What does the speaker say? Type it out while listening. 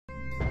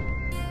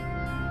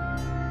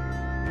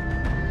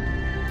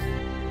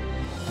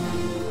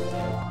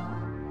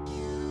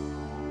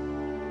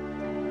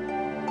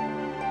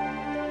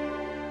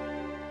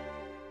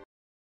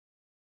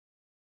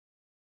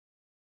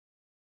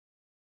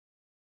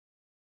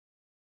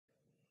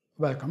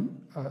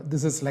Welcome.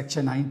 This is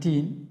lecture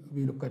 19.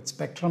 We look at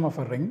spectrum of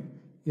a ring,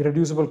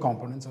 irreducible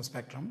components of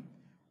spectrum,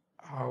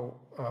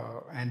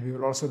 and we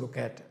will also look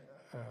at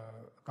a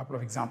couple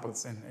of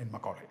examples in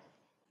Macaulay.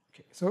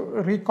 Okay. So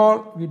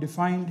recall, we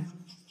defined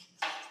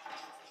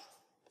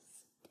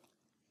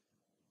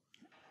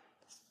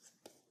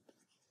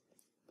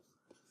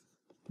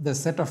the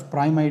set of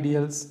prime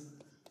ideals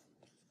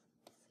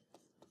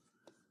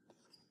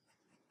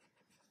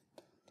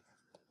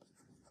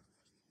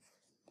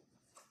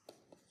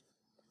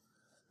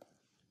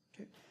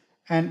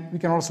and we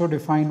can also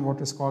define what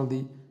is called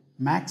the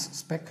max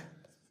spec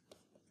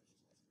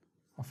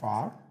of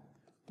R,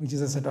 which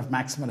is a set of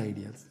maximal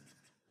ideals.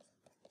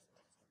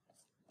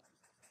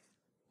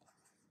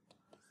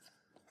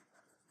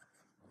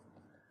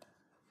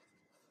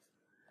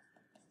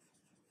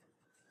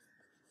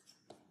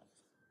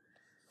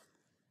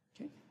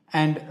 Okay.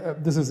 And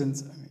this is a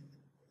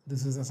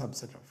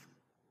subset of.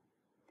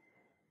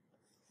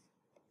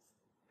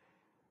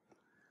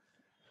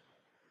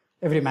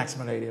 Every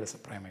maximal ideal is a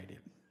prime ideal.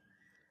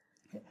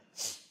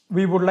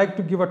 We would like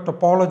to give a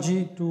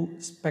topology to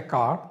spec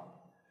R,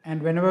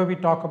 and whenever we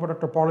talk about a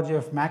topology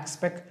of max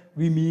spec,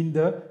 we mean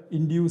the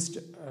induced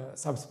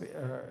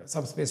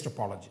subspace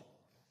topology.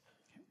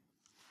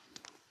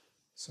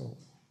 So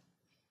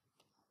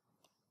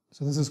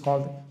this is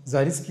called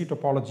Zariski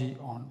topology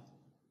on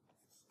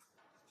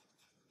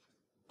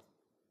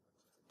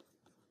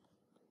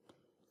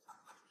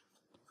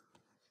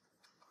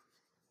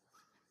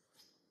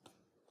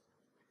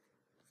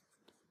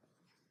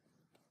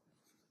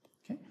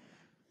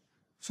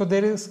So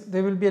there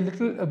will be a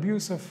little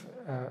abuse of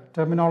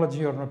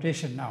terminology or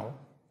notation now.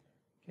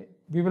 Okay.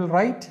 We will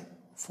write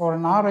for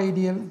an R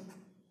ideal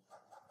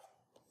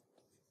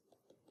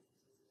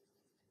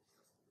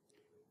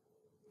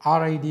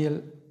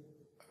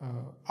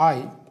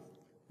I,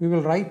 we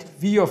will write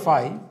V of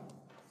I.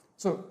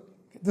 So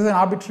this is an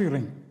arbitrary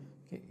ring.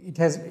 Okay.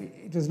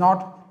 It is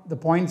not, the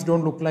points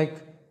don't look like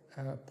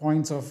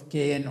points of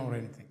Kn or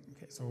anything.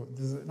 Okay. So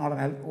this is not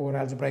an over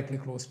algebraically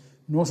closed.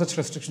 No such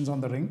restrictions on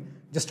the ring,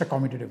 just a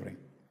commutative ring.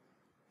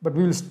 But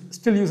we will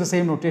still use the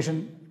same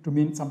notation to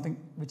mean something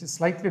which is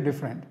slightly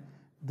different.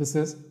 This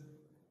is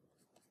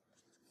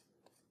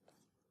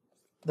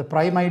the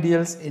prime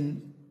ideals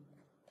in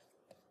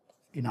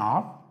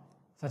R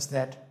such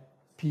that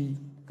P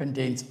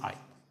contains I.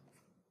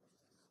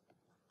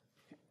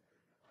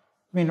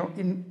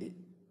 In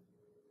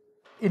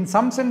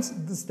some sense,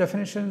 this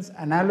definition is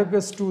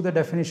analogous to the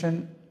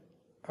definition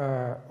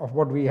of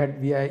what we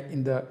had VI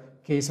in the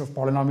case of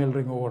polynomial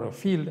ring over a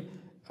field,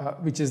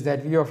 which is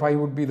that V of I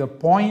would be the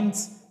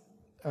points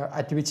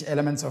at which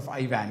elements of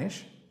I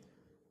vanish.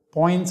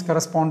 Points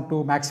correspond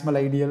to maximal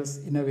ideals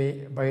in a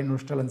way by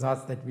Nussdal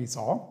that we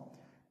saw.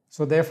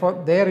 So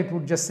therefore, there it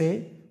would just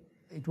say,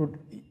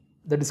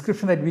 the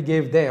description that we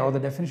gave there or the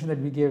definition that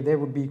we gave there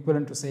would be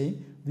equivalent to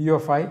saying V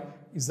of I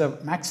is the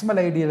maximal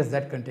ideals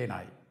that contain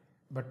I.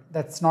 But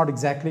that's not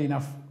exactly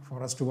enough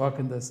for us to work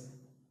in this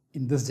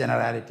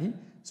generality.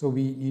 So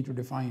we need to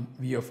define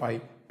V of I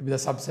to be the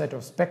subset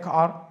of spec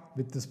R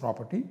with this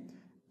property,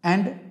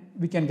 and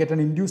we can get an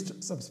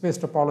induced subspace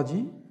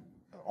topology,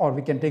 or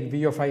we can take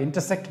V of I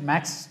intersect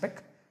max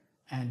spec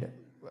and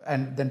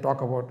then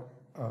talk about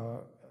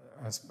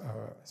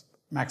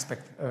max spec,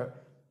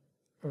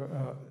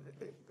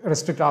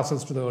 restrict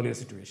ourselves to the earlier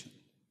situation.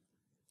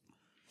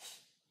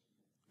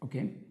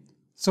 Okay,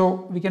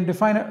 so we can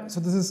define so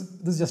this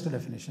is just a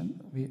definition.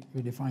 We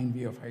define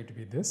V of I to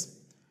be this.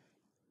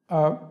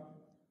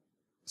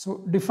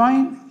 So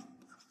define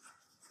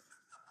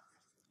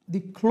the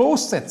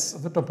closed sets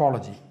of the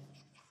topology.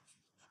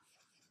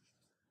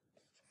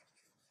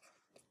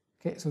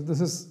 Okay, so this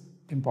is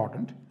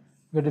important.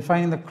 We are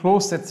defining the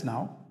closed sets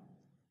now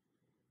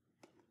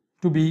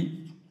to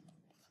be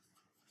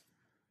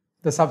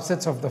the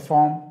subsets of the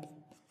form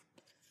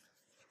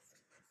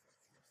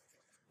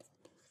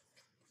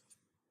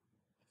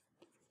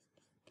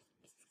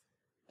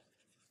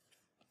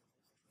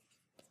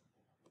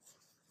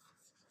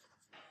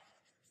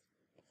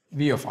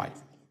V of I,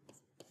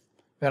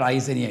 where I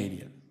is any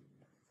ideal.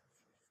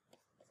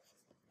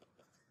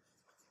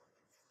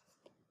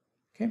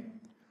 Okay,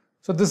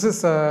 so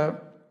these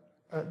are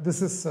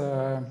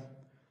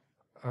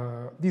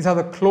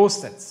the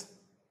closed sets.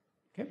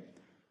 Okay,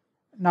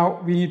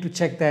 now we need to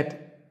check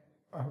that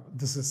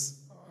this is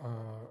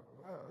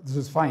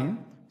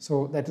fine.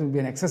 So that will be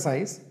an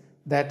exercise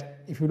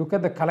that if you look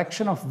at the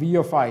collection of V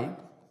of I,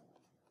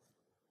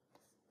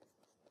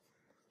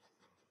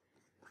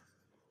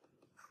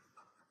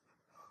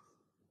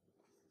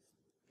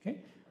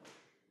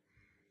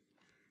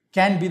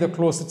 can be the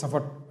closed sets of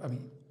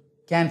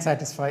can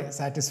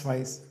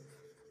satisfies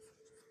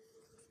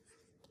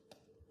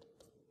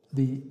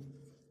the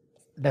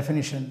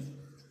definition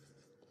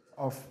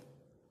of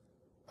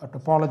a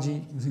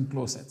topology using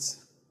closed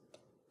sets.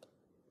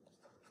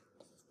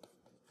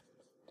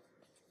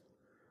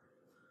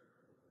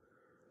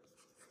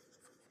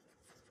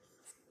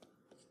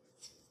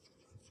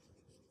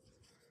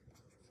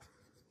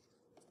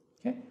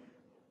 Okay.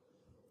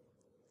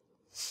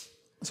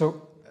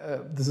 So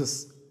this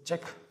is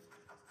check,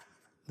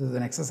 this is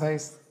an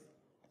exercise.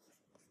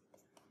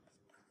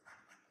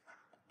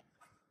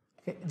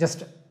 Okay,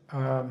 just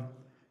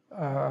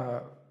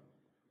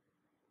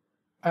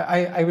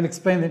I will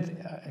explain it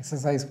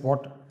exercise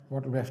what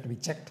will have to be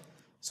checked.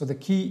 So the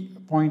key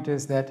point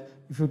is that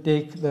if you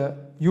take the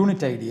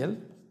unit ideal,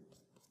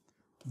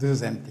 this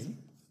is empty.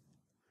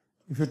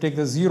 If you take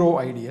the zero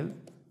ideal,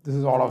 this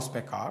is all of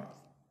spec R.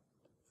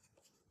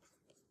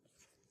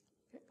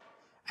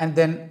 And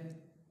then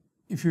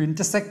if you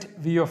intersect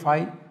V of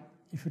I,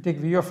 if you take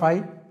V of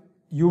I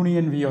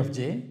union V of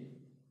j,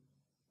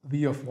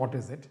 V of what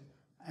is it?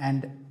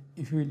 And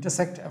if you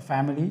intersect a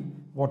family,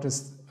 what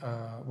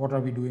are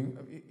we doing?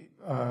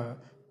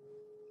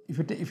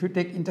 If you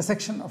take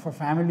intersection of a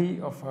family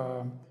of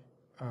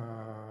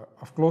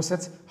closed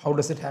sets, how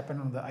does it happen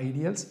on the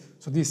ideals?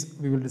 So these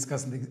we will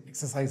discuss in the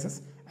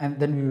exercises, and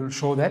then we will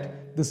show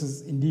that this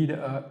is indeed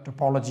a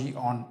topology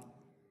on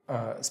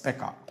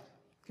spec R.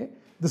 Okay,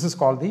 this is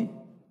called the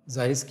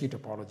Zariski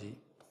topology.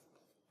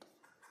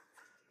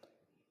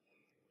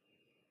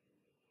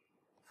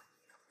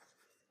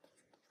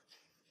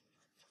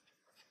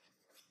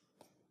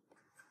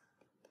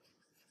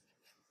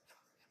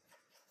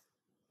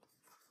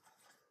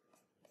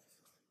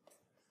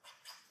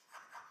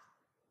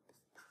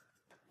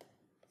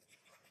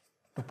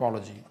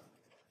 Topology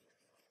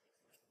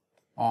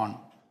on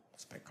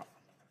spec R.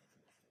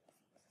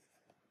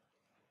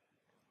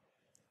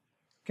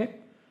 Okay.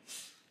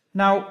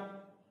 Now,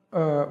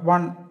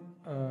 one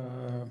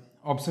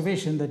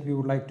observation that we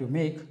would like to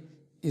make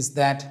is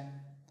that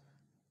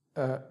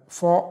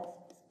for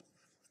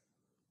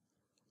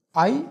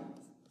I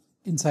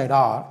inside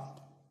R,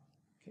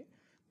 okay,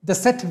 the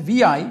set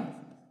Vi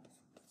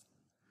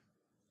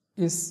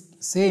is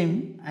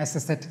same as the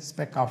set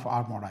spec of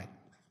R mod I.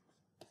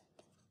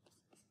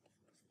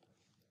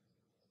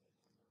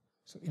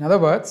 So in other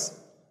words,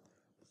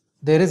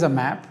 there is a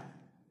map,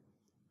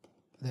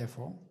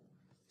 therefore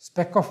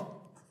spec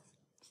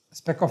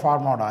of R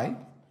mod I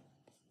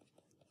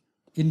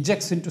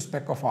injects into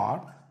spec of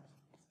R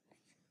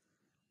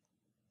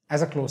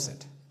as a closed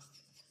set.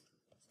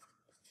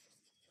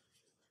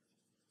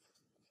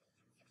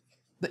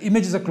 The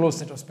image is a closed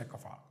set of spec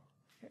of R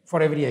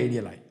for every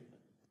ideal I.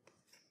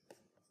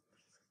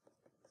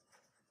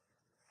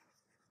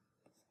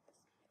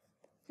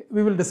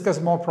 We will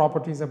discuss more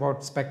properties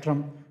about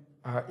spectrum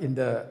in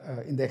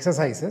the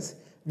exercises.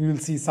 We will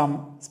see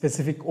some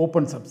specific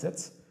open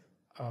subsets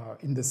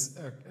in this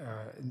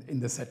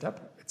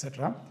setup,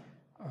 etc.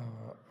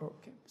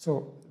 Okay,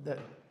 so that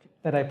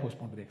I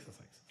postpone to the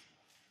exercise.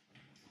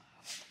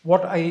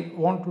 What I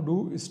want to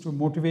do is to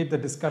motivate the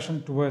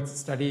discussion towards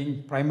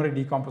studying primary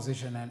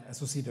decomposition and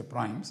associative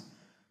primes.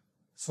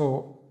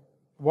 So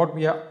what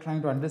we are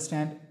trying to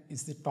understand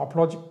is the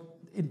topology.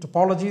 In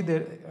topology,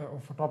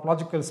 for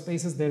topological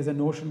spaces, there is a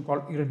notion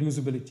called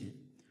irreducibility.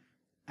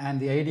 And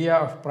the idea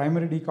of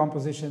primary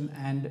decomposition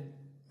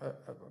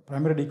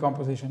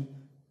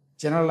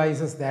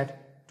generalizes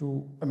that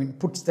to,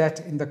 puts that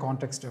in the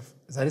context of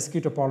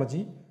Zariski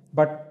topology,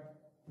 but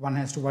one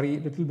has to worry a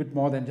little bit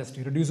more than just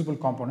irreducible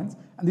components,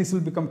 and this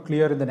will become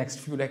clear in the next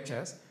few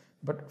lectures.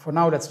 But for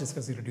now, let's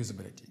discuss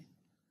irreducibility.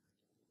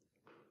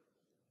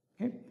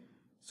 Okay,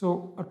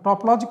 so a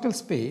topological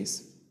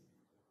space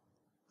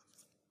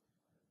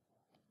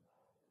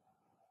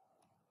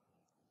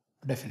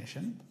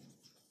definition.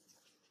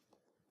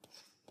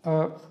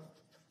 A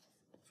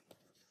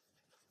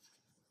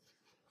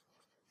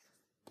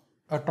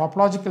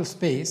topological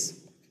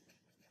space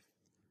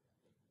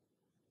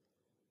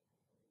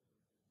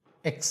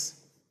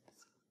X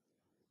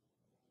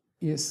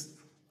is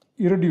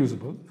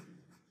irreducible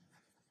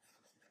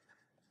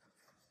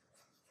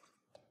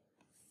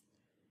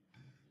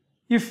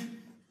if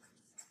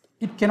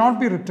it cannot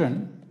be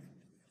written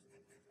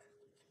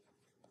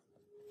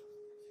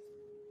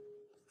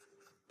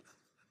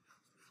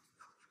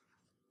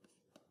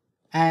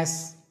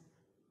as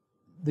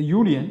the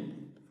union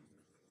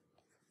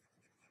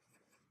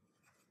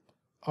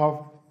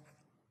of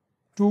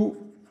two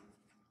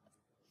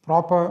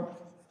proper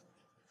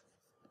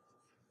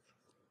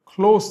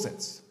closed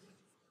sets.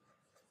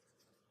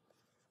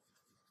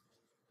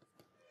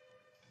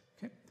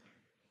 Okay.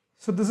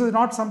 So this is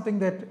not something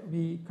that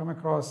we come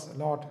across a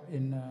lot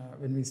in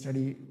when we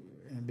study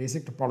in a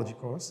basic topology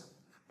course,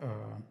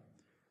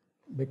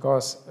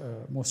 because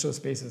most of the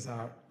spaces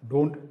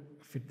don't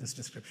fit this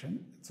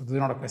description. So this is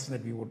not a question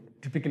that we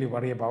would typically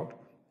worry about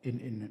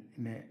in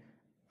a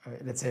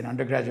let's say an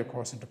undergraduate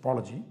course in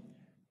topology,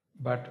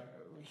 but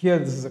here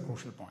this is a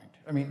crucial point.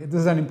 This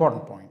is an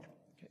important point,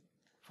 okay,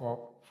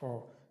 for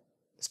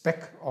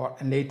spec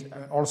and late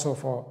also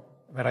for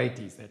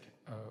varieties that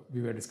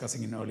we were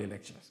discussing in earlier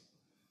lectures.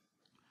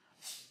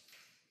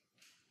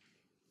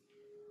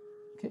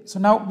 Okay, so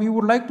now we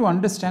would like to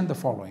understand the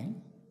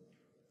following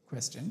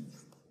question.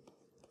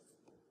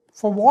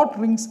 For what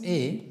rings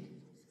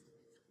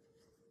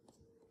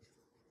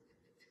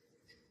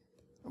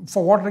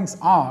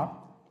R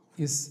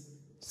is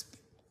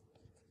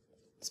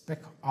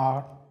spec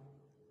R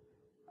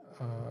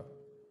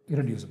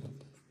irreducible.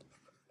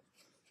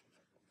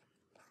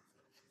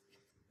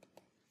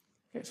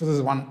 Okay, so this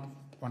is one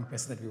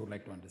question that we would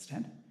like to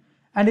understand.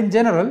 And in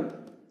general,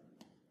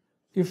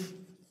 if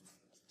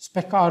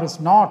spec R is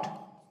not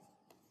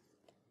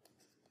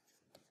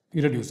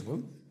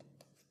irreducible,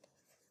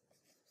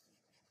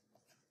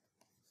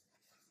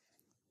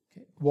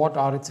 okay, what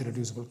are its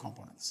irreducible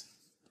components?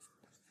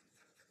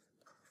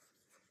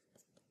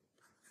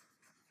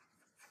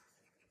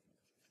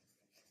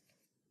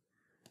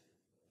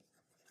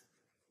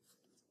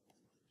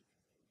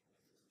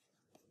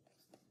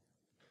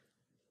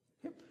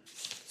 Okay.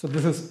 So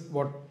this is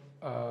what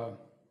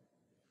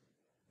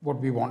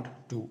we want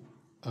to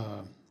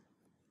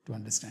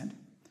understand.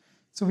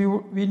 So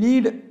we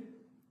need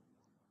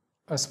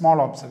a small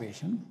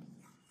observation.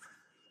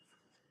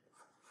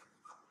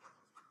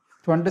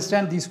 To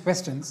understand these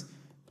questions,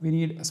 we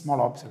need a small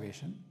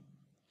observation.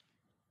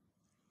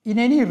 In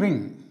any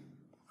ring,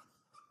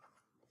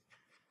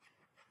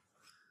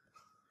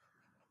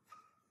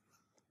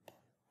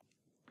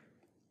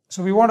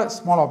 so we want a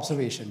small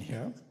observation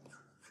here.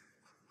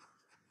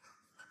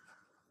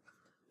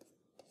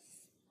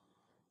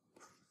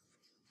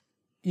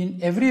 In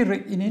every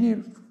ring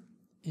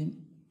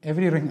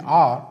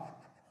R,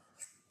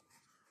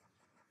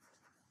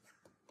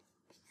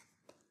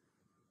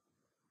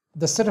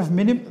 the set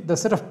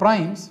of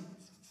primes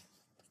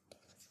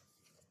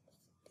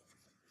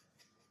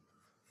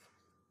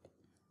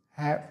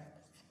have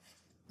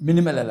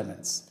minimal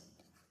elements.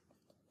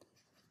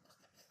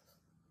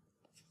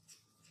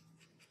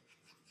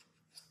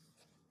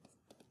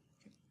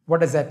 What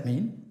does that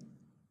mean?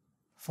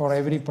 For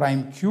every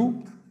prime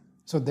Q,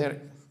 so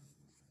there,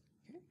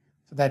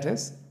 so that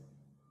is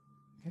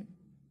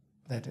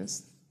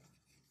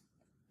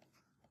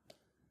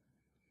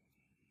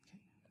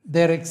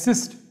there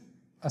exists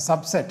a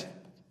subset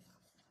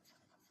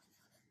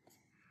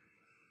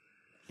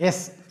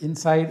S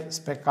inside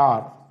spec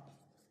R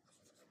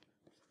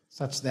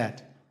such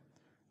that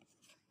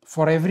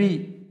for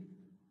every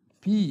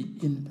P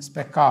in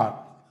spec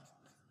R,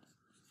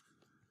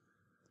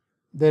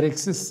 there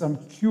exists some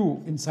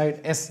Q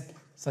inside S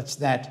such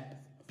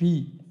that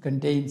P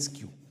contains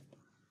Q.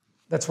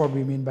 That's what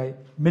we mean by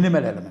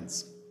minimal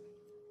elements.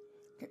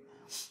 Okay.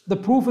 The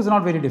proof is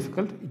not very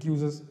difficult. It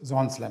uses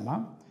Zorn's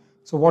lemma.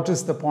 So what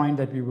is the point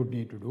that we would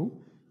need to do?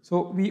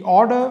 So we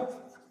order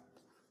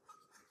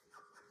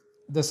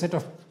the set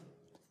of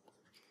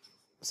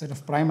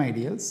prime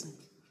ideals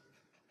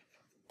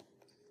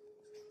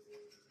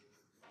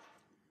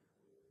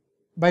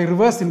by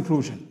reverse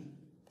inclusion.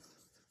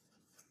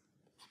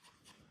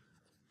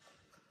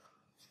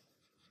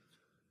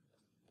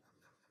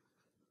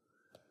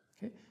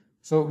 Okay.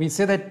 So we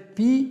say that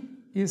P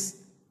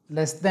is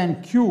less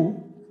than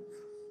Q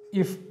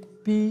if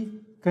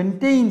P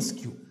contains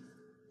Q.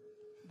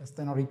 Less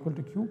than or equal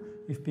to Q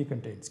if P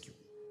contains Q.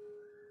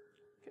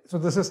 Okay. So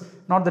this is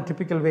not the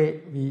typical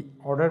way we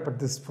order, but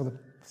this for the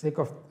sake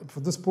of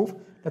this proof,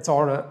 let's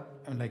order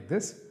like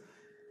this,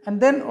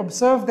 and then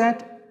observe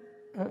that.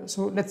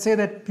 So let's say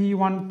that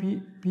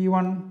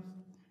P1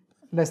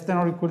 less than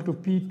or equal to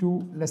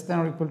P2 less than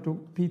or equal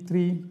to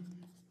P3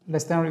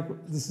 less than or equal.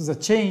 This is a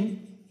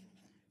chain.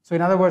 So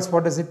in other words,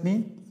 what does it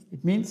mean?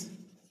 It means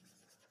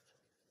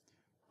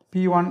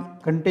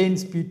P1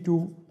 contains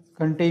P2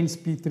 contains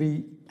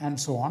P3 and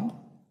so on.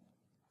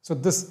 So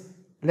this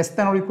less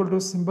than or equal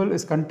to symbol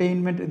is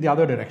containment in the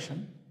other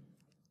direction.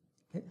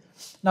 Okay.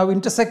 Now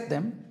intersect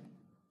them.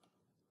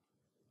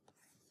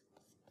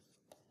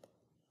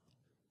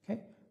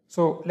 Okay.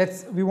 So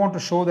we want to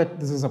show that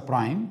this is a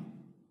prime.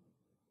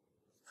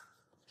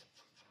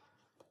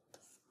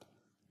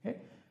 Okay.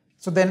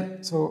 So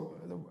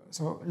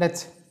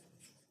let's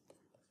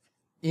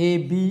A,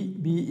 B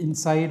be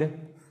inside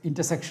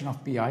intersection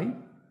of Pi.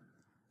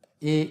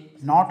 A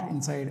not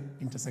inside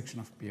intersection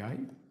of Pi.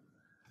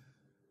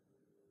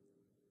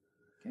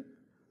 Okay.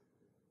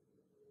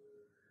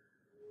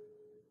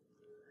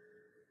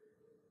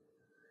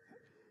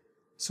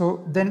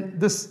 So then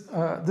this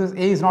A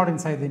is not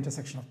inside the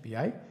intersection of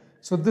Pi.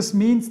 So this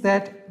means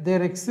that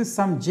there exists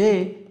some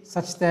J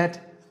such that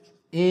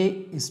A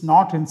is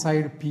not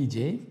inside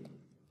Pj.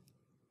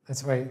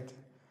 That's why.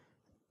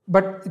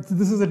 But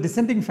this is a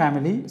descending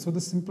family. So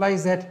this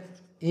implies that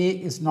A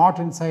is not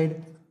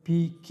inside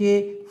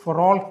Pk for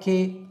all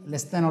k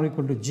less than or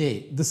equal to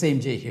j, the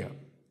same j here.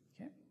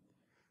 Okay.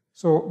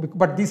 So,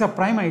 but these are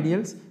prime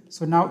ideals.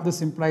 So now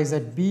this implies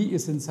that B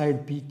is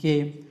inside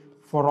Pk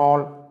for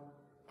all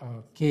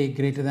k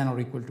greater than or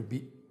equal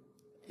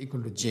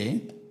to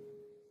j,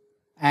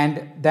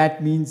 and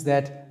that means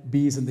that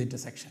B is in the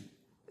intersection.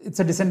 It's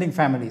a descending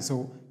family.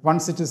 So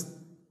once it is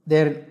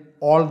there in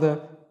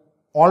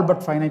all but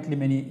finitely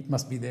many, it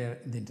must be there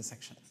in the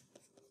intersection.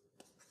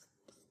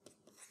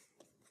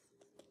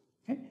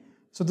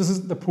 So this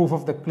is the proof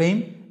of the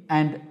claim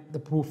and the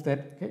proof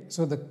that, okay,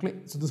 so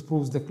this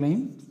proves the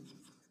claim.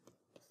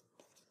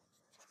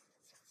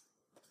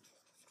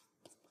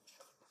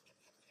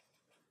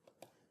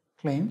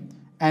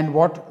 And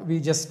what we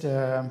just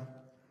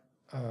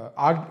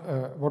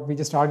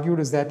argued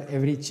is that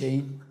every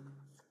chain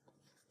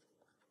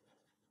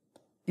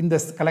in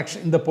this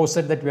collection, in the post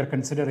set that we are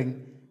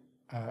considering,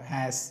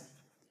 has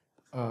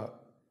an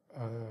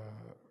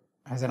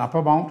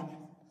upper bound.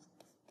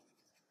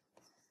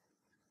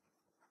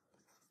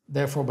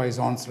 Therefore, by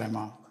Zorn's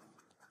lemma,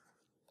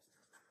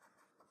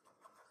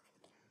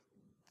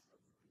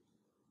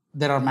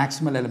 there are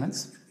maximal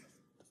elements.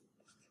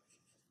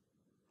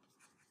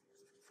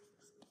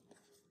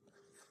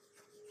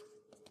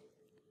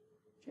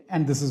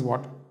 And this is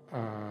what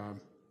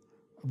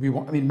we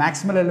want. I mean,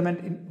 maximal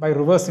element by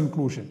reverse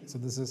inclusion. So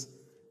this is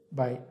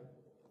by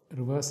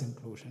reverse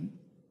inclusion.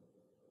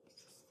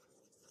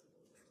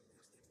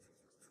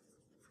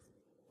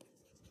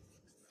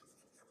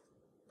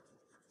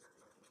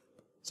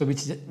 So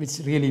which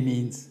really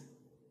means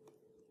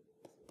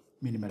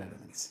minimal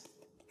elements.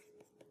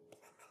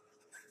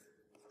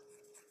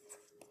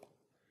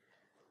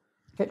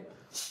 Okay.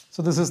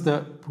 So this is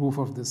the proof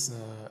of this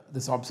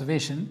this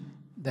observation,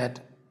 that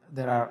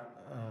there are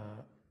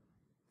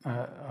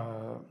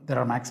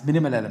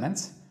minimal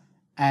elements,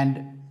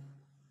 and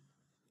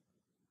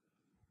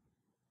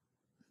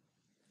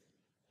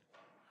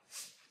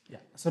yeah.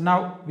 So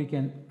now we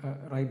can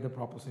write the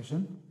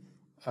proposition.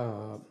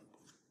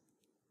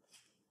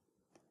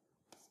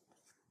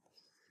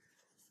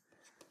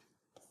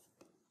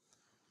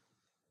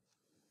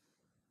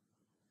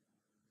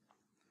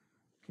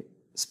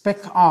 Spec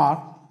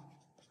R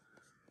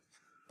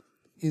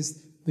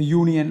is the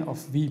union of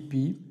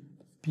VP,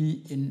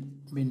 P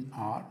in min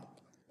R.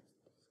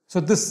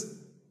 So this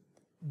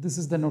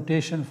is the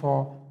notation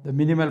for the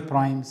minimal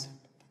primes,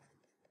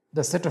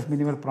 the set of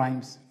minimal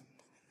primes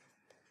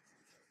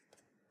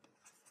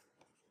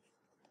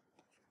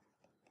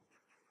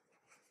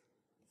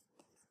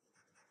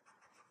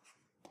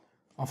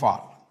of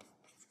R.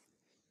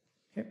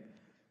 Okay.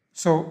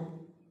 So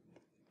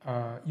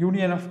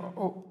union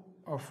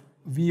of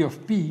V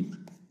of P,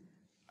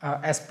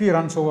 as P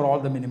runs over all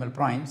the minimal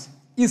primes,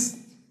 is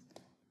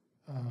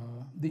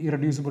the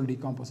irreducible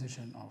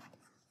decomposition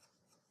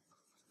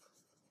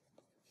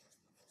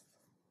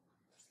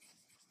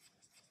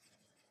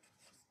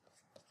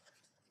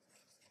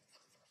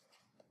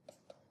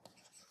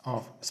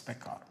of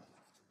spec R.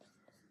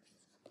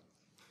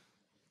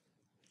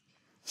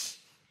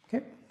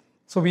 Okay.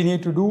 So we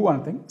need to do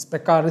one thing.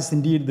 Spec R is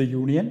indeed the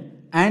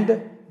union,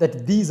 and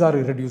that these are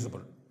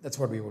irreducible. That's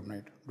what we would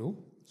need to do.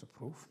 So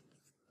proof.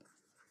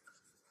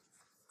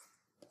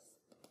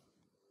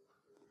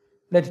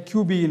 Let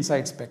Q be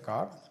inside spec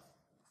R.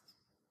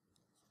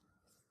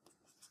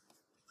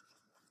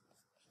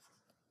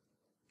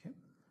 Okay.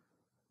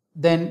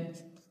 Then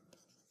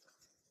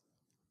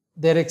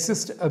there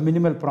exists a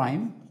minimal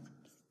prime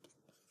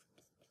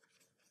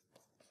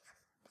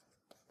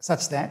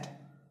such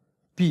that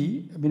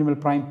P, a minimal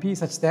prime P,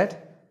 such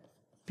that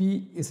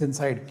P is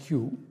inside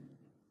Q.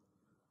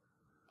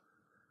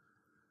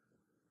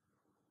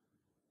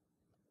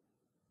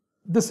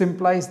 This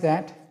implies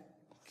that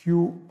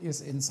Q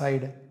is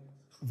inside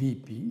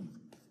VP,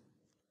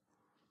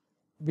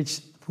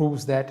 which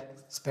proves that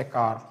spec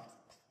R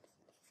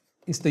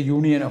is the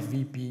union of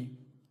VP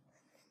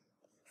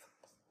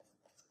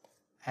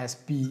as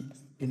P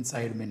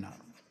inside min R.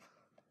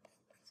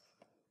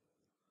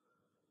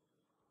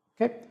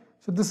 Okay,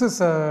 so this is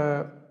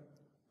the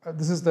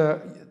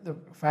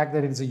fact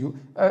that it is a U.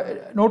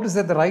 Notice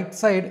that the right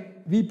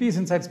side, VP is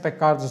inside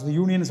spec R, so the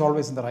union is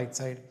always in the right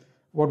side.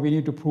 What we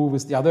need to prove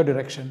is the other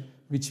direction,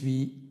 which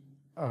we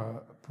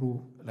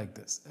prove like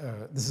this.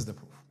 This is the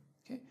proof.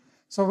 Okay,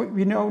 so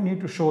we now need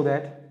to show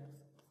that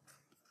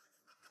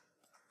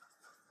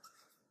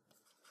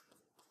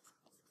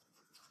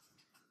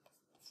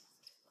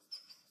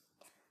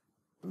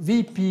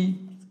VP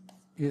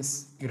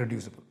is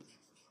irreducible.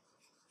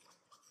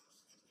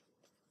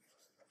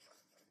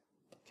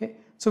 Okay,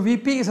 so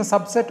VP is a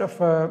subset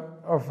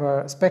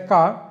of spec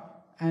R,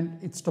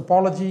 and its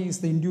topology is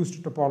the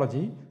induced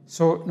topology.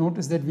 So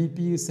notice that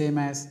VP is same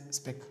as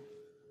spec.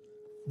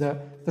 The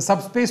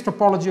subspace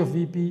topology of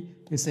VP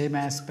is same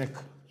as spec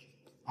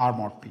R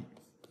mod P.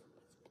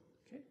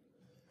 Okay.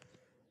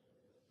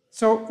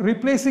 So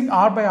replacing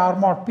R by R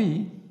mod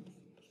P,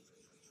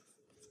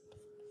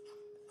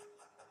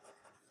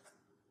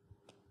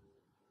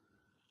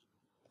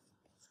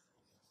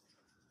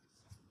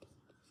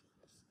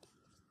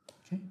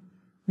 okay,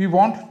 we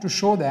want to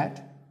show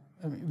that,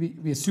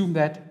 we assume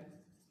that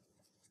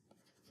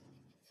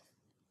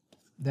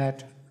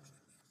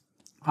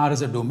R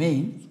is a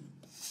domain,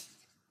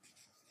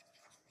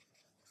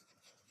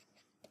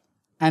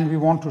 and we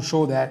want to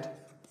show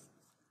that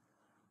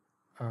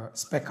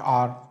spec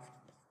R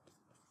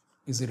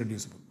is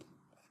irreducible.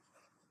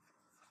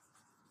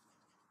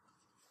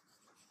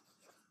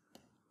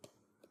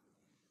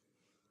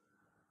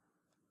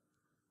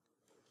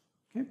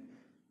 Okay,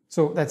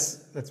 so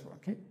that's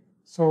okay.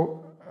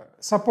 So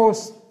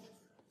suppose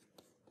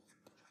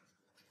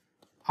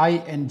I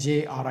and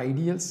J are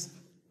ideals,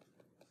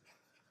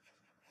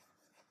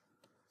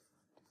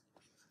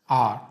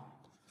 R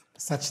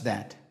such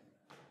that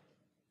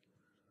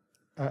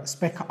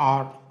spec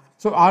R,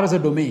 so R is a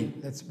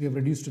domain, we have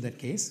reduced to that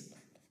case,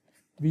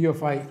 V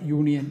of I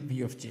union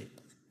V of J.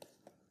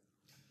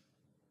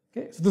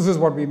 Okay, so this is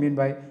what we mean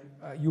by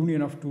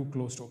union of two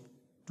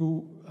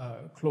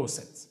closed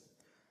sets.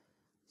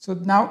 So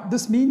now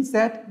this means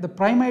that the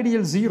prime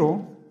ideal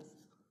 0,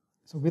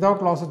 so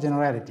without loss of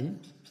generality,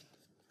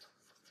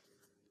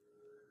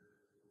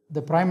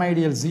 the prime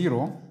ideal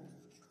 0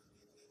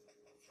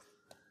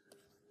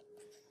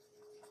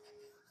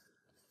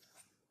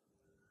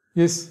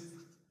 is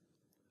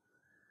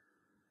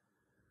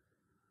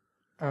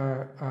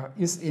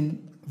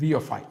in V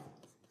of I.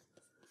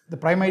 The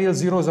prime ideal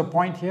 0 is a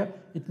point here.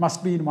 It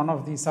must be in one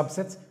of these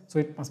subsets, so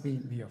it must be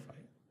in V of I.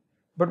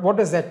 But what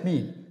does that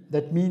mean?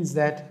 That means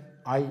that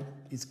I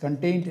is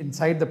contained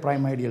inside the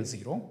prime ideal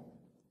 0.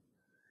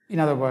 In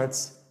other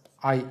words,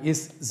 I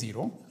is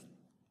 0.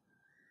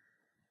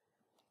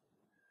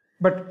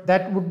 But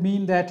that would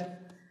mean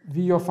that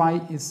V of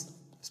I is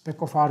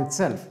spec of R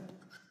itself.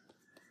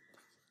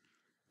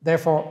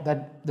 Therefore,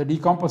 that the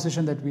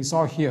decomposition that we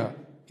saw here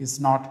is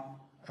not,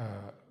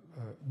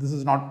 this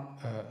is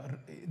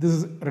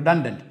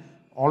redundant.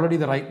 Already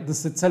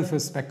this itself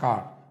is spec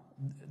R.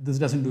 This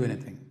doesn't do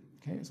anything.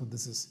 Okay, so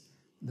this is,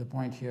 the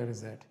point here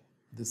is that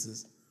this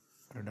is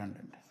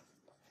redundant.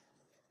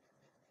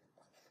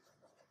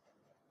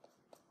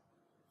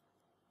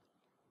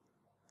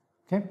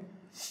 Okay,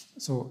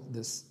 so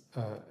this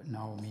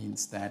now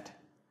means that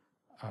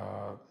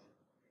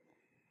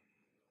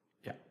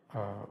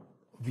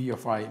V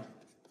of I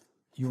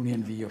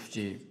union V of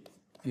j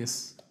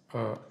is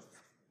a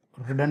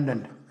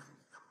redundant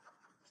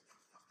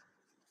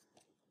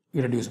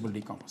irreducible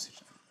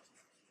decomposition.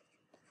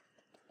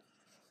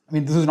 I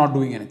mean, this is not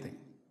doing anything.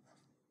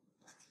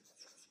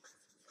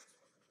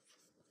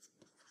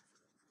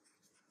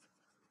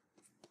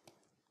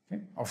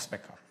 Okay, of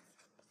spec R.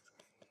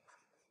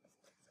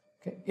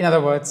 Okay, in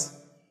other words,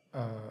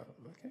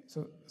 okay,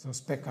 so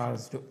spec R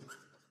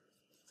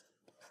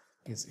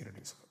is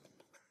irreducible.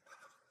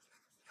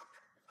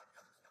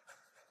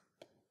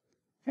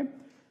 Okay,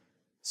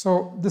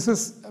 so this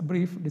is a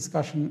brief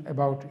discussion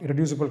about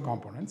irreducible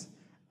components,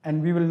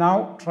 and we will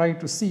now try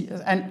to see,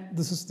 and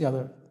this is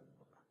the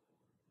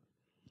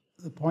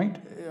point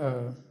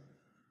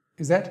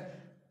is that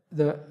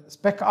the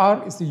spec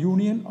R is the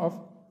union of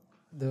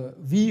the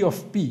V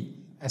of P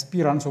as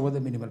P runs over the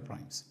minimal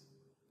primes.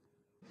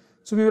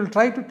 So we will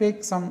try to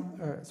take some,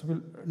 so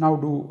we'll now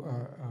do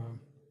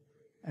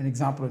an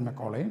example in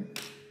Macaulay.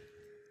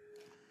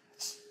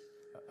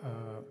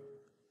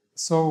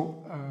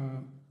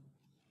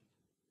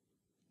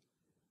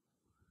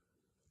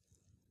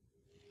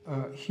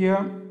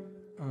 Here,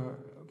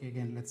 okay,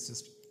 again,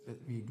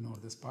 we ignore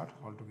this part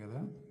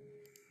altogether.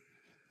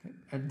 Okay.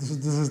 This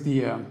is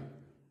the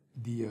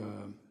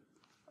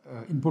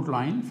input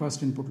line,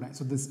 first input line.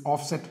 So this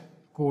offset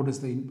code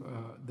is the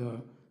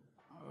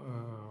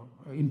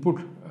input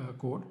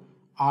code.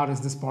 R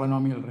is this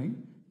polynomial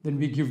ring. Then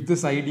we give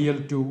this ideal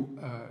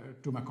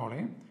to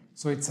Macaulay.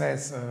 So it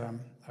says,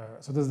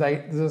 so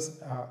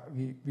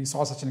we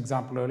saw such an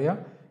example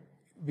earlier.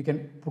 We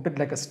can put it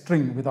like a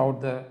string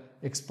without the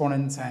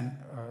exponents and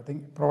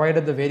thing,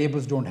 provided the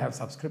variables don't have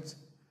subscripts.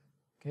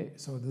 Okay,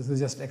 so this is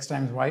just x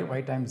times y,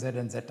 y times z,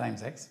 and z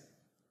times x.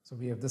 So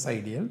we have this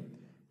ideal.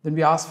 Then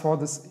we ask for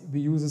this,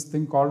 we use this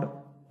thing called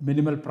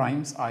minimal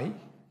primes I.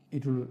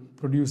 It will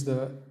produce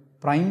the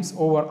primes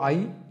over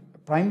I,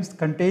 primes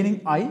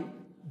containing I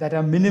that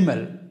are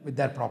minimal with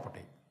that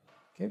property.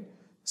 Okay,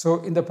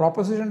 so in the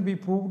proposition we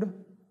proved,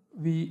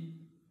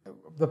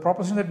 the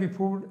proposition that we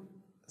proved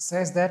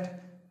says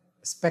that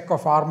spec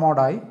of R mod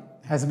I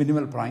has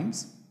minimal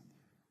primes.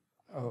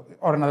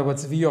 Or in other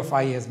words, V of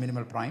I has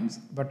minimal primes,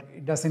 but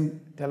it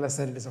doesn't tell us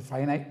that it is a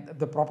finite.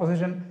 The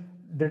proposition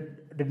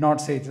did not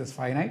say it is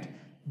finite,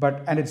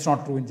 and it's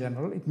not true in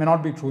general. It may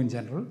not be true in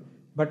general,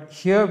 but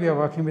here we are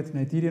working with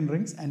Noetherian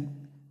rings,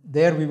 and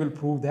there we will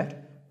prove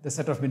that the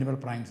set of minimal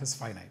primes is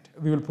finite.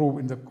 We will prove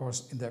in the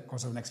course of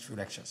the next few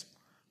lectures.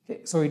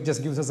 Okay, so it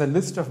just gives us a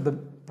list of the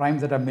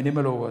primes that are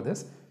minimal over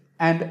this,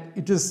 and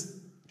it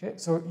is okay.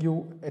 So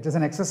it is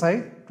an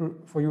exercise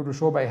for you to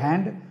show by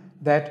hand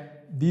that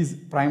these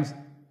primes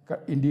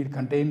indeed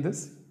contain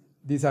this.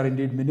 These are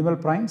indeed minimal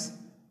primes,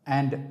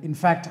 and in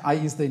fact I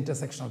is the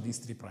intersection of these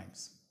three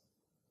primes.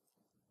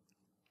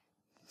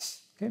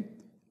 Okay,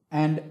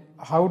 and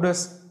how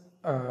does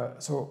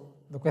so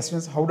the question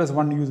is, how does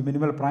one use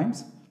minimal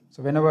primes?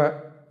 So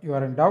whenever you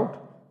are in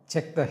doubt,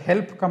 check the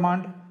help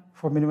command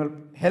for minimal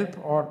help,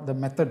 or the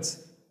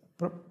methods.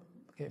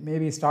 Okay,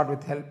 maybe start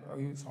with help or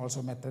use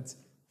also methods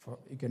for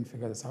you can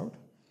figure this out.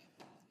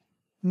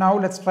 Now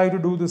let's try to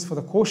do this for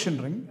the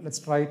quotient ring.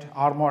 Let's write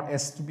R mod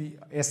S to be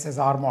S as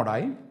R mod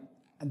I,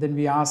 and then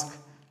we ask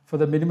for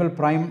the minimal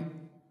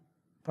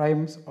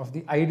primes of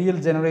the ideal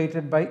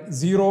generated by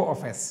 0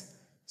 of S.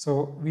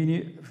 So we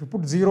need, if you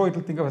put 0, it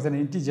will think of as an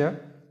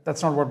integer.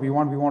 That's not what we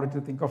want. We want it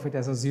to think of it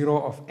as a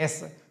 0 of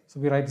S. So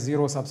we write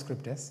 0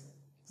 subscript S,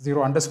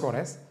 0 underscore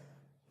S,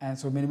 and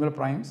so minimal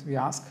primes we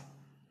ask,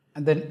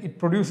 and then it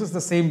produces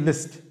the same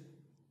list,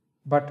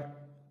 but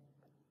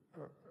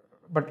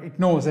it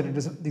knows that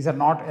these are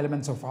not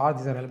elements of R,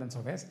 these are elements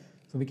of S.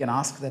 So we can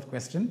ask that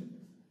question,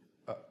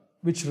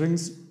 which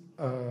rings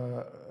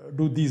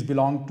do these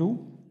belong to?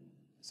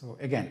 So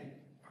again,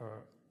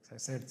 as I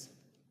said,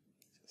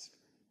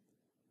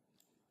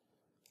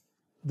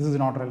 this is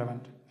not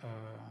relevant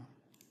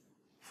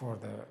for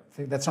the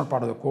thing. That's not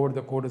part of the code.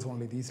 The code is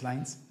only these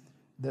lines,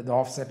 the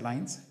offset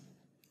lines.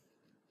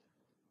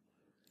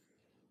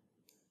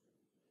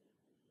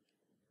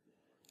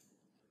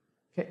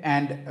 Okay,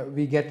 and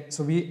we get,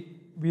 so we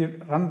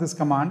run this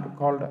command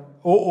called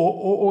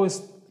OO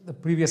is the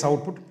previous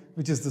output,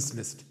 which is this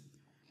list.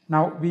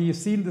 Now we've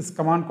seen this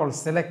command called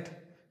select,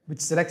 which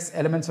selects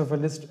elements of a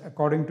list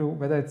according to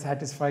whether it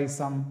satisfies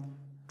some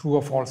true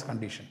or false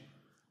condition.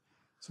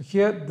 So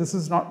here, this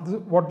is not,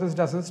 what this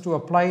does is to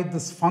apply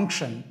this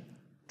function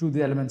to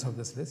the elements of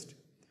this list.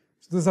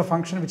 So this is a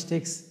function which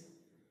takes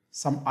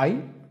some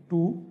I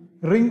to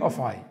ring of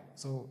I.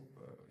 So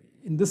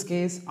in this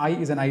case, I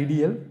is an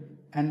ideal,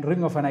 and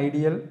ring of an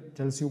ideal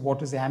tells you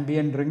what is the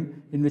ambient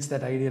ring in which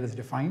that ideal is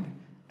defined.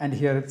 And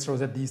here it shows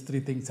that these three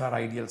things are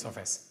ideals of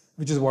S,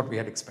 which is what we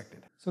had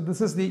expected. So this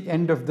is the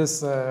end of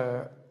this,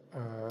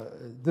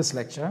 this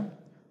lecture.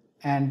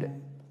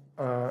 And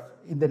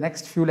in the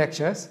next few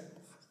lectures,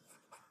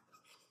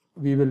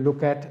 we will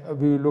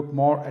look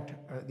more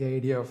at the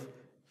idea of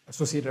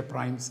associated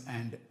primes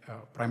and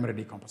primary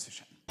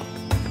decomposition.